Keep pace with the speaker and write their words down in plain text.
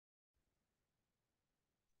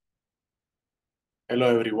Hello,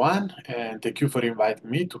 everyone, and thank you for inviting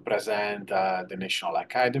me to present the National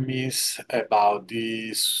Academies about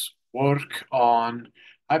this work on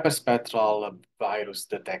hyperspectral virus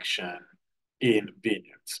detection in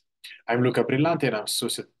vineyards. I'm Luca Brilliante, and I'm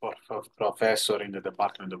associate professor in the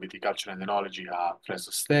Department of Viticulture and Enology at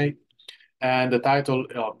Fresno State. And the title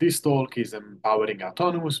of this talk is Empowering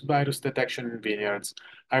Autonomous Virus Detection in Vineyards,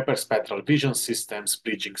 Hyperspectral Vision Systems,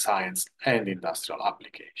 Bridging Science and Industrial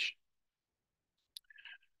Application.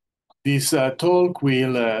 This talk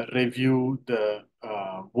will review the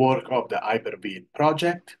work of the Hyperspectral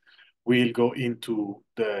project. We'll go into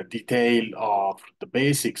the detail of the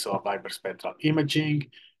basics of hyperspectral imaging,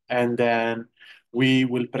 and then we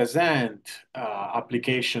will present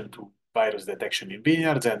application to virus detection in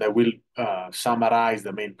vineyards, and I will summarize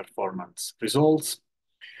the main performance results.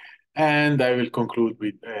 And I will conclude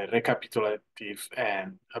with recapitulative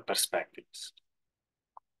and perspectives.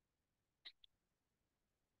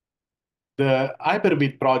 The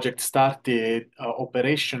Hyperspectral project started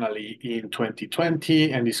operationally in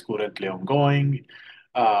 2020 and is currently ongoing.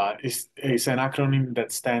 It's an acronym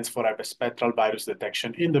that stands for Hyperspectral Virus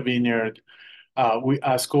Detection in the Vineyard. We,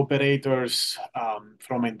 as cooperators,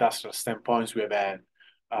 from industrial standpoints, we have had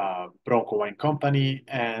Bronco Wine Company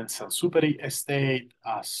and Sansuperi Estate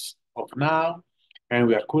as of now, and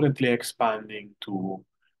we are currently expanding to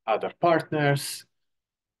other partners.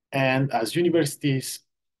 And as universities,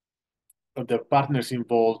 the partners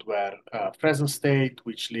involved were Fresno State,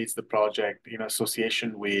 which leads the project in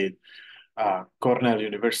association with Cornell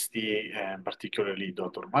University, and particularly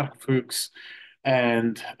Dr. Mark Fuchs,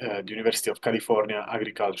 and the University of California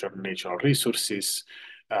Agriculture and Natural Resources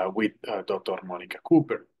with Dr. Monica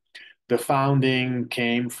Cooper. The founding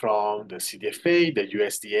came from the CDFA, the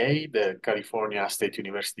USDA, the California State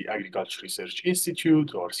University Agriculture Research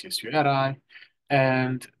Institute, or CSURI,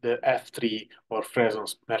 and the F3, or Fresno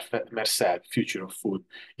Merced Future of Food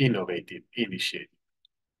Innovative Initiative.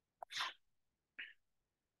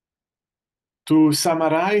 To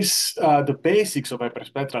summarize the basics of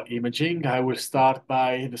hyperspectral imaging, I will start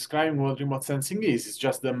by describing what remote sensing is. It's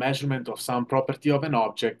just the measurement of some property of an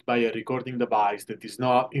object by a recording device that is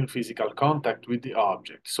not in physical contact with the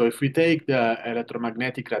object. So if we take the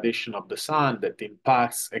electromagnetic radiation of the sun that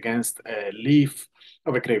impacts against a leaf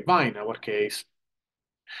of a grapevine, in our case,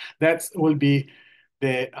 that will be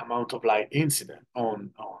the amount of light incident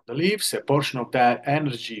on the leaves. A portion of that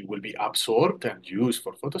energy will be absorbed and used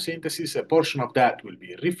for photosynthesis. A portion of that will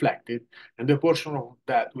be reflected, and a portion of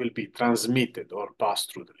that will be transmitted or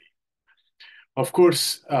passed through the leaf. Of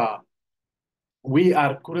course, we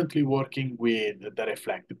are currently working with the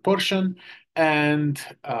reflected portion, and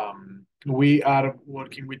we are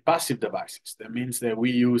working with passive devices. That means that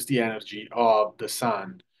we use the energy of the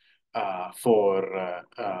sun as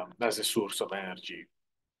a source of energy.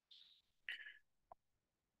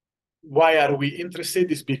 Why are we interested?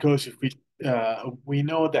 Is because if we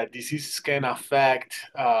know that diseases can affect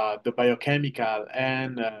the biochemical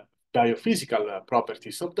and biophysical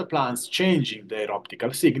properties of the plants, changing their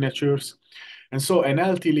optical signatures. And so an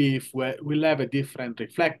healthy leaf will have a different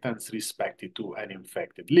reflectance respected to an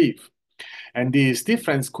infected leaf. And this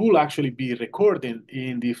difference could actually be recorded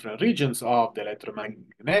in different regions of the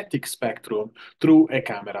electromagnetic spectrum through a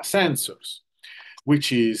camera sensors,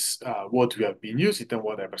 which is what we have been using and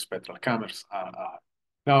what hyperspectral cameras are.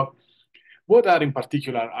 Now, what are in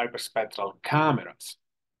particular hyperspectral cameras?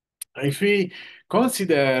 If we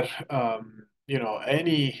consider,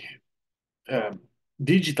 any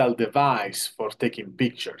digital device for taking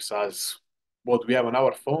pictures, as what we have on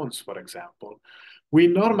our phones, for example, we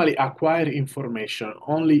normally acquire information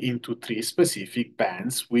only into three specific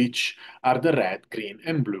bands, which are the red, green,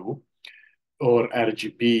 and blue, or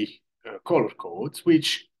RGB color codes,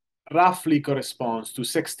 which roughly corresponds to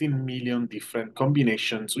 16 million different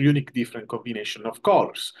combinations, unique different combination of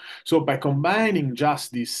colors. So by combining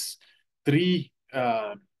just these three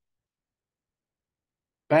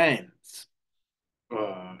bands,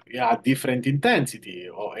 different intensity,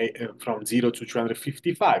 or from 0 to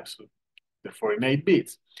 255, so the 48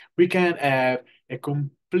 bits, we can have a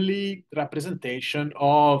complete representation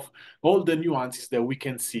of all the nuances that we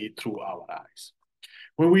can see through our eyes.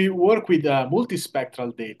 When we work with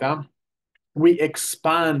multispectral data, we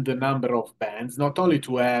expand the number of bands, not only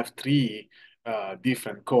to have three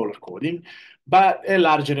different color coding, but a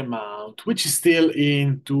larger amount, which is still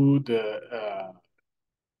into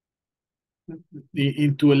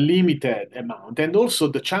a limited amount. And also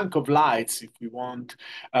the chunk of lights, if we want,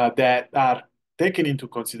 that are taken into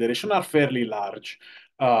consideration are fairly large.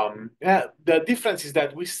 The difference is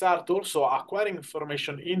that we start also acquiring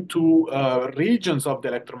information into regions of the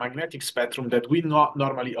electromagnetic spectrum that we not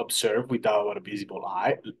normally observe with our visible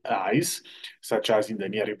eyes, such as in the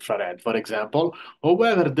near infrared, for example.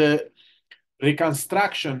 However, the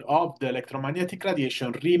reconstruction of the electromagnetic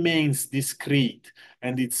radiation remains discrete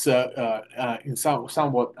and it's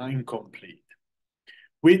somewhat incomplete.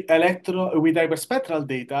 With hyperspectral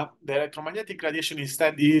data, the electromagnetic radiation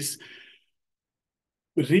instead is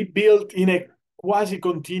rebuilt in a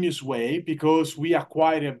quasi-continuous way because we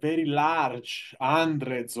acquire a very large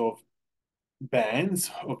hundreds of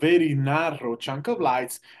bands, a very narrow chunk of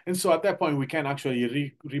lights, and so at that point we can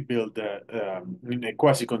actually rebuild in a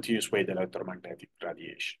quasi-continuous way the electromagnetic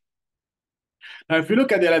radiation. Now, if you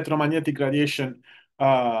look at the electromagnetic radiation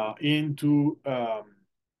into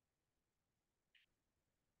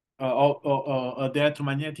the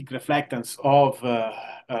electromagnetic reflectance of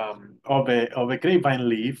a grapevine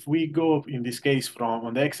leaf, we go in this case from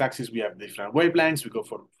on the x-axis we have different wavelengths. We go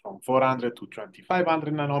from 400 to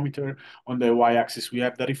 2500 nanometer. On the y-axis we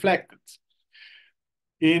have the reflectance.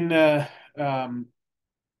 In the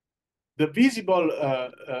visible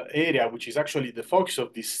area, which is actually the focus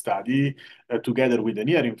of this study, together with the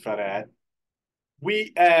near infrared,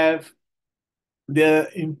 we have the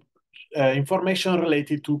information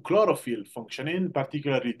related to chlorophyll functioning,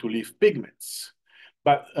 particularly to leaf pigments.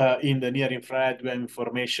 But in the near infrared, we have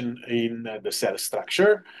information in the cell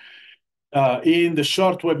structure. In the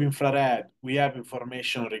shortwave infrared, we have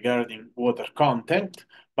information regarding water content,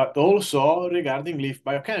 but also regarding leaf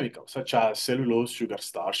biochemicals, such as cellulose, sugar,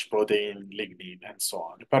 starch, protein, lignin, and so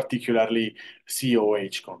on, particularly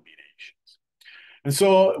COH combinations. And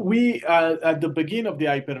so we, at the beginning of the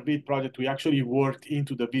Hyper-V project, we actually worked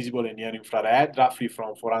into the visible and near infrared, roughly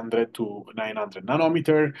from 400 to 900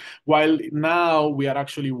 nanometer, while now we are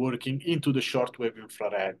actually working into the shortwave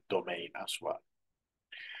infrared domain as well.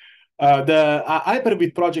 The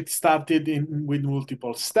Hyper-V project started with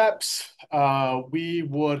multiple steps. We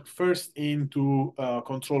worked first into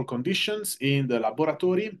control conditions in the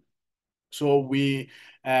laboratory. So we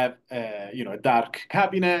have a dark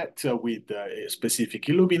cabinet with specific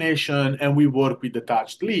illumination, and we work with the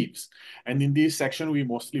touched leaves. And in this section, we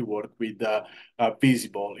mostly work with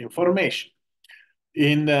visible information.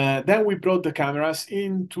 Then we brought the cameras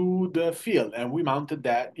into the field and we mounted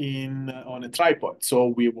that on a tripod. So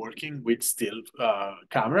we're working with still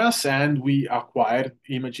cameras and we acquired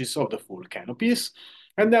images of the full canopies.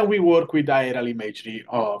 And then we work with aerial imagery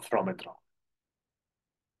from a drone.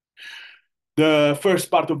 The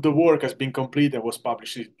first part of the work has been completed and was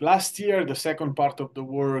published last year. The second part of the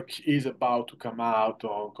work is about to come out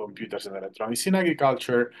on Computers and Electronics in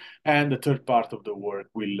Agriculture. And the third part of the work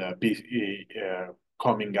will be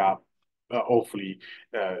coming up, hopefully,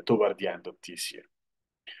 toward the end of this year.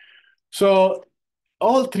 So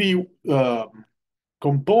all three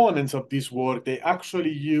components of this work, they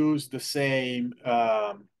actually use the same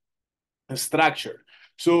structure.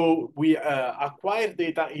 So we acquire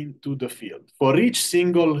data into the field. For each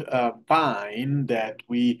single vine that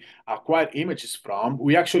we acquire images from,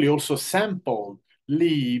 we actually also sample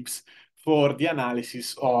leaves for the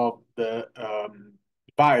analysis of the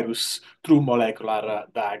virus through molecular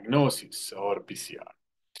diagnosis or PCR.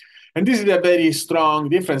 And this is a very strong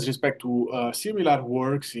difference respect to similar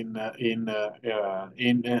works on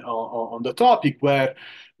the topic, where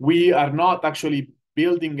we are not actually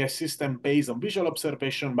building a system based on visual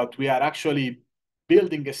observation, but we are actually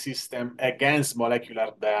building a system against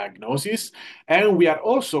molecular diagnosis. And we are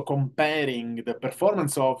also comparing the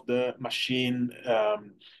performance of the machine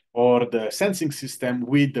or the sensing system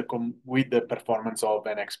with the performance of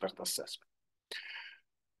an expert assessment.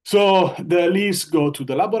 So the leaves go to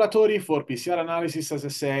the laboratory for PCR analysis, as I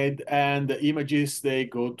said, and the images, they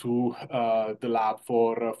go to the lab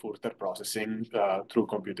for further processing through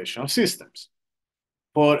computational systems.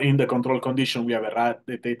 In the control condition, we have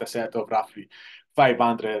a data set of roughly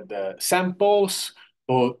 500 samples,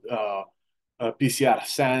 both PCR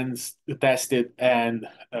tested and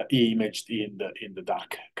imaged in the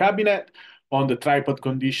dark cabinet. On the tripod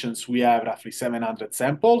conditions, we have roughly 700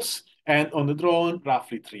 samples, and on the drone,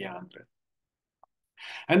 roughly 300.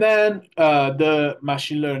 And then the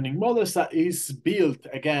machine learning model is built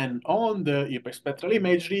again on the hyperspectral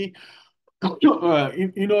imagery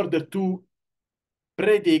in order to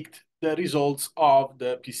predict the results of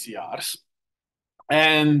the PCRs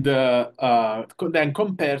and then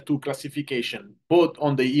compare to classification both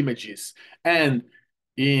on the images and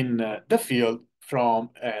in the field from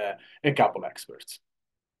a couple experts.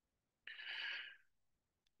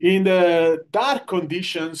 In the dark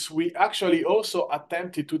conditions, we actually also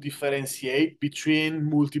attempted to differentiate between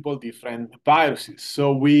multiple different viruses.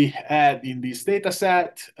 So we had in this data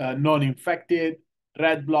set non-infected,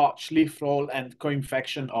 red blotch, leaf roll, and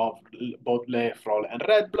co-infection of both leaf roll and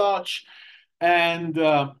red blotch. And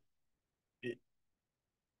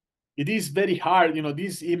it is very hard.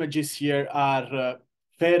 These images here are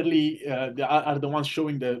fairly are the ones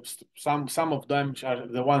showing some of them are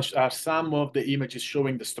the ones are some of the images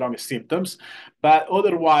showing the strongest symptoms, but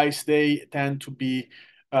otherwise they tend to be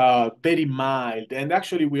very mild. And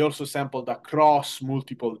actually, we also sampled across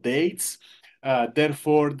multiple dates.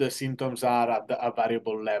 Therefore, the symptoms are at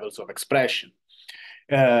variable levels of expression.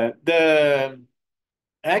 The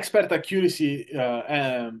expert accuracy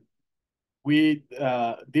with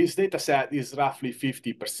this data set is roughly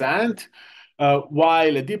 50%,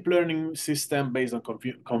 while a deep learning system based on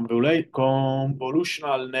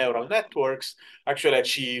convolutional neural networks actually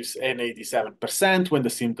achieves an 87% when the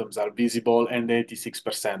symptoms are visible and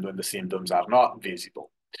 86% when the symptoms are not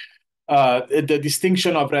visible. The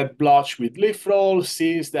distinction of red blotch with leaf roll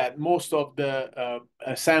sees that most of the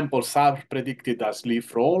samples are predicted as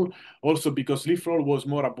leaf roll, also because leaf roll was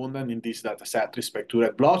more abundant in this data set respect to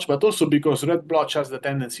red blotch, but also because red blotch has the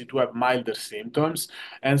tendency to have milder symptoms,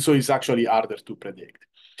 and so it's actually harder to predict.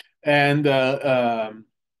 And the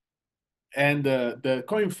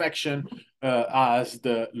co-infection has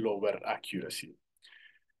the lower accuracy.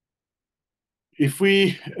 If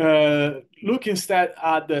we look instead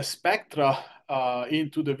at the spectra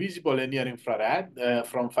into the visible and near infrared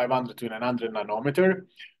from 500 to 900 nanometer,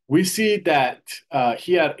 we see that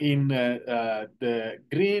here in the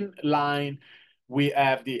green line, we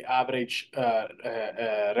have the average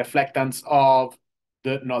reflectance of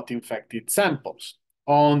the not infected samples.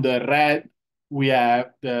 On the red, we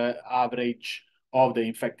have the average of the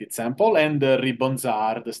infected sample, and the ribbons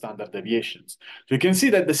are the standard deviations. So you can see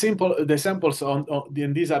that the samples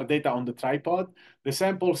and these are data on the tripod. The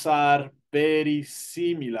samples are very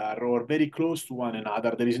similar or very close to one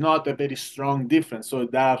another. There is not a very strong difference. So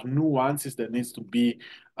there are nuances that needs to be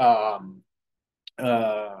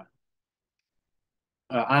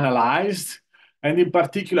analyzed. And in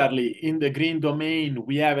particularly in the green domain,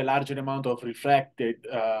 we have a larger amount of reflected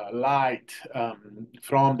light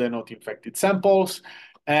from the not infected samples.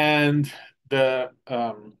 And the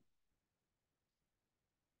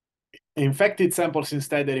infected samples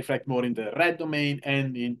instead they reflect more in the red domain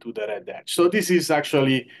and into the red edge. So this is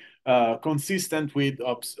actually consistent with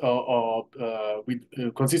the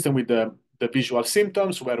visual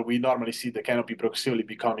symptoms, where we normally see the canopy progressively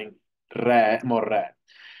becoming more red.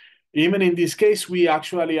 Even in this case, we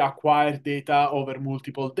actually acquire data over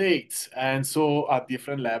multiple dates, and so at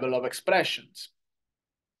different level of expressions.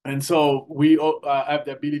 And so we have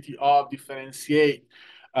the ability of differentiate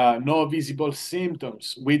no visible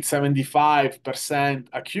symptoms with 75%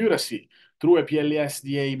 accuracy through a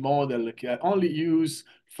PLSDA model that can only use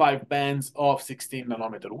 5 bands of 16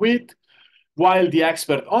 nanometer width, while the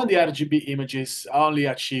expert on the RGB images only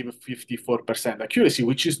achieve 54% accuracy,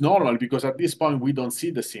 which is normal because at this point we don't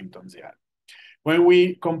see the symptoms yet. When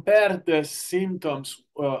we compare the symptoms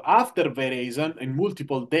after Verizon in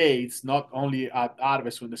multiple dates, not only at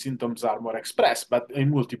harvest when the symptoms are more expressed, but in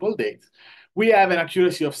multiple dates, we have an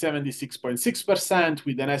accuracy of 76.6%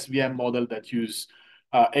 with an SVM model that use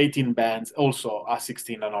 18 bands, also a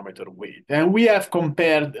 16 nanometer width. And we have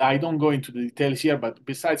compared, I don't go into the details here, but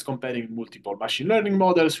besides comparing multiple machine learning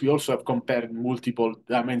models, we also have compared multiple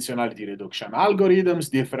dimensionality reduction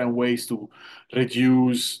algorithms, different ways to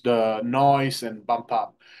reduce the noise and bump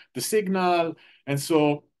up the signal. And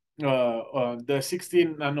so the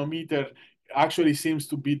 16 nanometer actually seems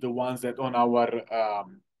to be the ones that on our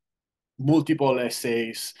multiple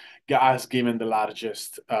assays has given the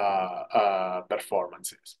largest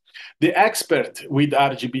performances. The expert with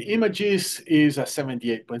RGB images is a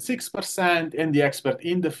 78.6%, and the expert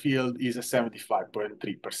in the field is a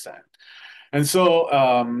 75.3%. And so,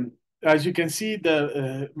 as you can see,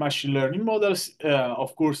 the machine learning models,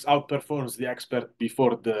 of course, outperforms the expert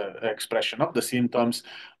before the expression of the symptoms,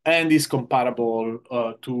 and is comparable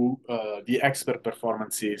to the expert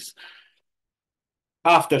performances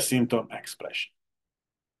after symptom expression.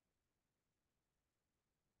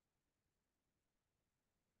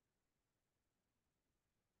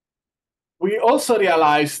 We also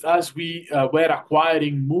realized as we were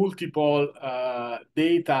acquiring multiple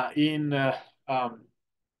data in,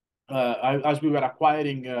 as we were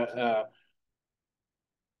acquiring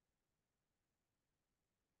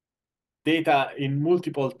data in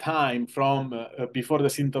multiple time from before the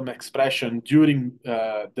symptom expression during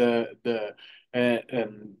the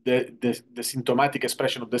the symptomatic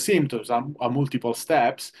expression of the symptoms are multiple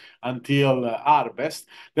steps until harvest,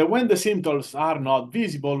 that when the symptoms are not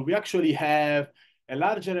visible, we actually have a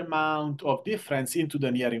larger amount of difference into the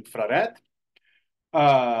near infrared,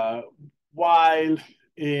 uh, while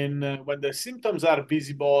when the symptoms are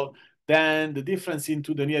visible, then the difference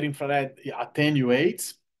into the near infrared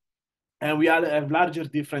attenuates, and we have larger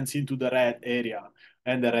difference into the red area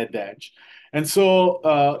and the red edge. And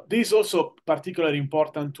so this is also particularly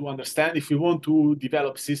important to understand if we want to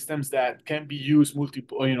develop systems that can be used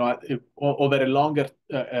multiple, over a longer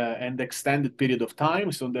and extended period of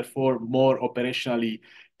time, so therefore more operationally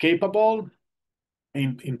capable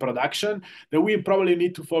in production, that we probably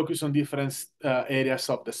need to focus on different areas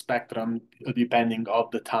of the spectrum depending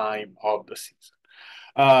of the time of the season.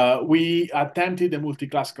 We attempted a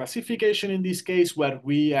multi-class classification in this case, where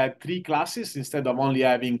we had 3 classes instead of only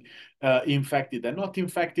having infected and not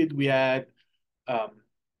infected. We had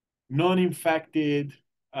non-infected,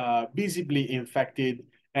 visibly infected,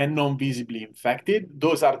 and non-visibly infected.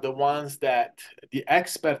 Those are the ones that the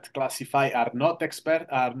expert classify are not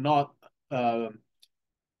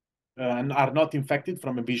are not infected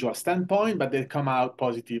from a visual standpoint, but they come out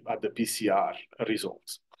positive at the PCR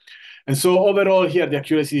results. And so overall here, the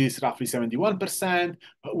accuracy is roughly 71%.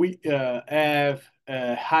 We have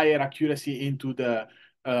higher accuracy into the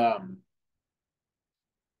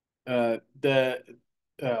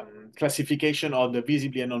classification of the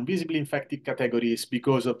visibly and non-visibly infected categories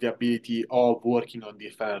because of the ability of working on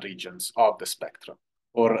different regions of the spectrum,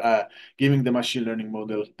 or giving the machine learning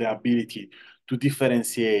model the ability to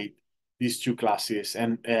differentiate these 2 classes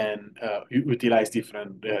and utilize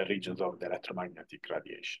different regions of the electromagnetic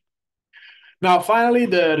radiation. Now, finally,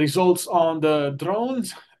 the results on the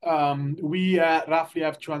drones. We roughly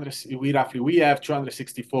have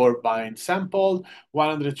 264 bind sampled.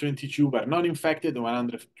 122 were non-infected, and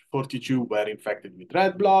 142 were infected with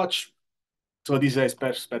red blotch. So this is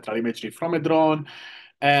spectral imagery from a drone,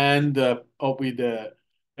 and with a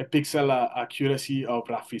pixel accuracy of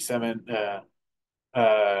roughly 7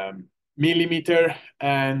 millimeter,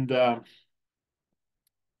 and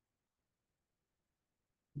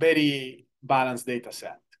very balanced data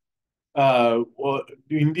set.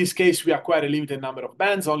 In this case, we acquire a limited number of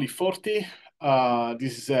bands, only 40.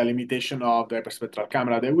 This is a limitation of the hyperspectral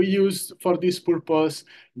camera that we use for this purpose.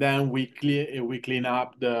 Then we clean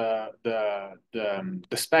up the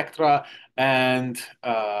spectra, and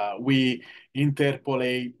we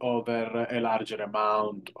interpolate over a larger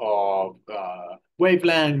amount of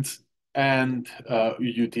wavelengths, and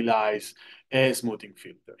utilize a smoothing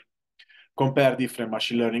filter. Compare different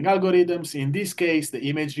machine learning algorithms. In this case, the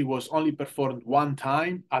imagery was only performed 1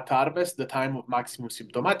 time at harvest, the time of maximum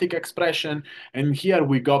symptomatic expression. And here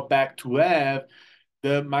we got back to have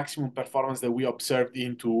the maximum performance that we observed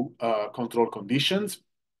into control conditions,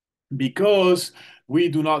 because we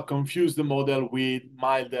do not confuse the model with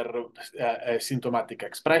milder symptomatic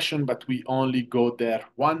expression, but we only go there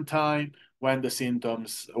 1 time when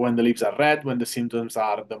the leaves are red, when the symptoms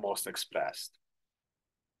are the most expressed.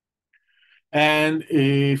 And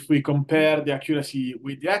if we compare the accuracy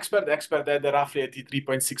with the expert had roughly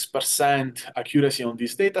 83.6% accuracy on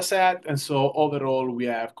this data set. And so overall, we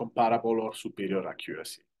have comparable or superior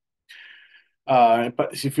accuracy. But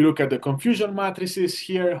if you look at the confusion matrices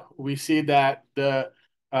here, we see that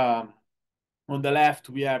on the left,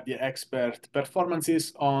 we have the expert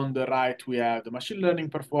performances. On the right, we have the machine learning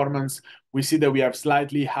performance. We see that we have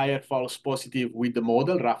slightly higher false positive with the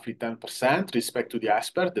model, roughly 10%, respect to the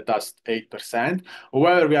expert, that does 8%.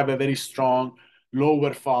 However, we have a very strong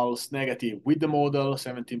lower false negative with the model,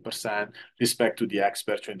 17%, respect to the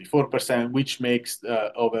expert, 24%, which makes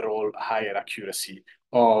the overall higher accuracy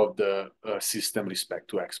of the system respect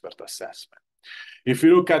to expert assessment. If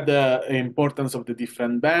you look at the importance of the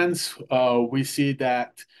different bands, we see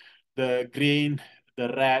that the green, the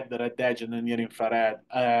red edge, and the near infrared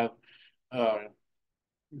have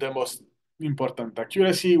the most important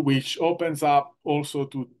accuracy, which opens up also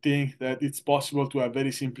to think that it's possible to have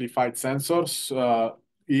very simplified sensors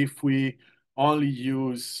if we only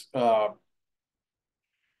use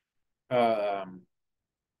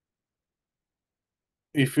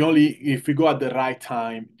if we go at the right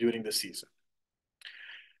time during the season.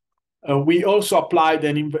 We also applied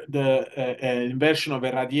an inversion of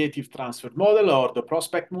a radiative transfer model, or the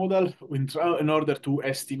prospect model, in order to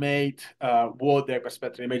estimate what the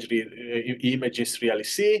hyperspectral images really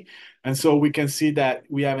see. And so we can see that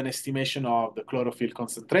we have an estimation of the chlorophyll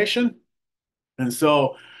concentration. And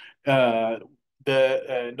so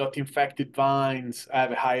the not infected vines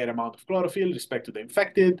have a higher amount of chlorophyll with respect to the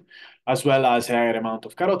infected, as well as a higher amount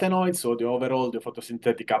of carotenoids. So the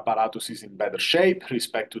photosynthetic apparatus is in better shape with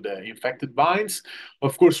respect to the infected vines.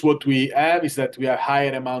 Of course, what we have is that we have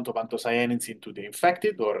higher amount of anthocyanins into the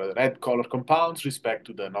infected or red color compounds with respect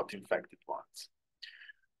to the not infected ones.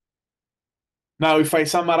 Now, if I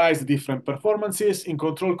summarize the different performances in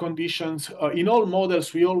control conditions, in all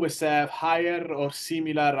models, we always have higher or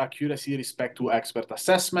similar accuracy respect to expert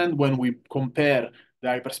assessment when we compare the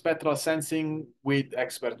hyperspectral sensing with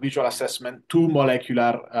expert visual assessment to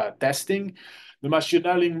molecular testing. The machine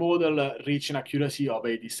learning model reached an accuracy of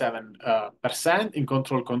 87% in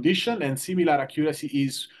control condition, and similar accuracy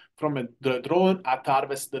is from the drone at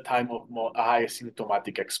harvest the time of higher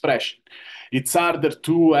symptomatic expression. It's harder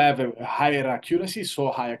to have a higher accuracy,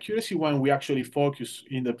 so high accuracy when we actually focus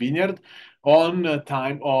in the vineyard on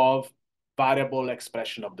time of variable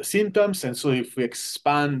expression of the symptoms. And so if we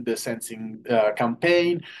expand the sensing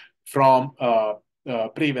campaign from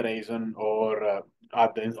pre-veraison or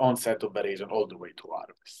at the onset of veraison all the way to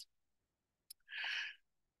harvest.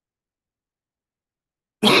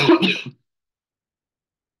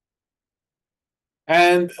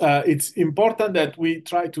 And it's important that we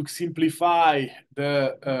try to simplify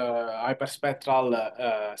the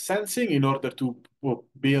hyperspectral sensing in order to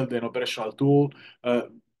build an operational tool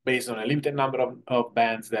based on a limited number of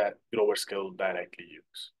bands that growers can directly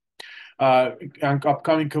use. An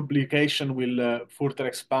upcoming publication will further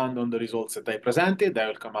expand on the results that I presented. That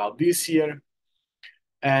will come out this year.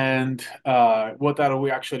 And what are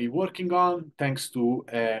we actually working on? Thanks to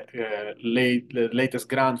the latest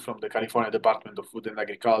grant from the California Department of Food and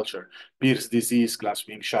Agriculture, Pierce Disease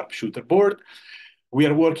Glassy-Winged Sharp Shooter Board. We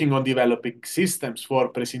are working on developing systems for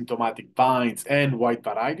pre-symptomatic vines and white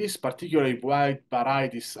varieties. Particularly white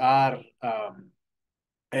varieties are an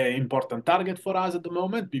important target for us at the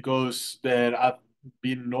moment because there have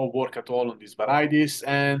been no work at all on these varieties,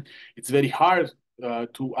 and it's very hard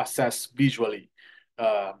to assess visually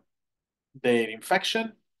their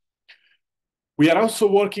infection. We are also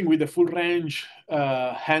working with a full range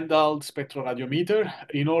handheld spectroradiometer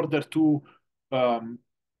in order to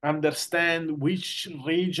understand which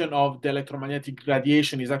region of the electromagnetic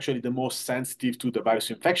radiation is actually the most sensitive to the virus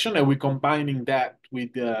infection, and we're combining that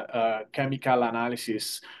with the chemical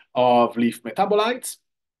analysis of leaf metabolites,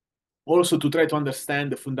 also to try to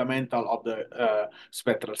understand the fundamental of the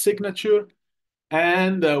spectral signature.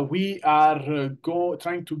 And we are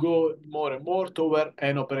trying to go more and more toward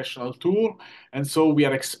an operational tool. And so we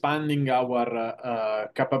are expanding our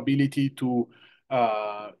capability to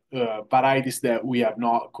varieties that we have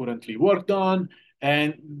not currently worked on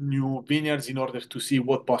and new vineyards in order to see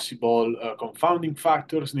what possible confounding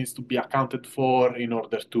factors needs to be accounted for in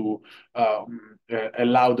order to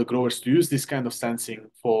allow the growers to use this kind of sensing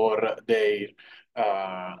for their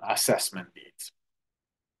assessment needs.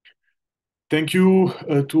 Thank you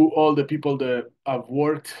to all the people that have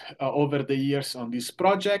worked over the years on this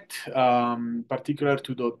project, particular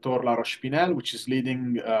to Dr. Laroche-Pinel, which is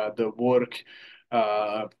leading the work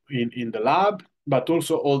in the lab, but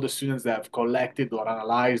also all the students that have collected or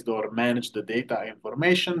analyzed or managed the data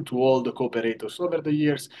information, to all the cooperators over the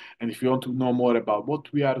years. And if you want to know more about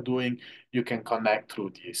what we are doing, you can connect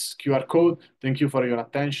through this QR code. Thank you for your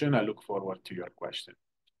attention. I look forward to your question.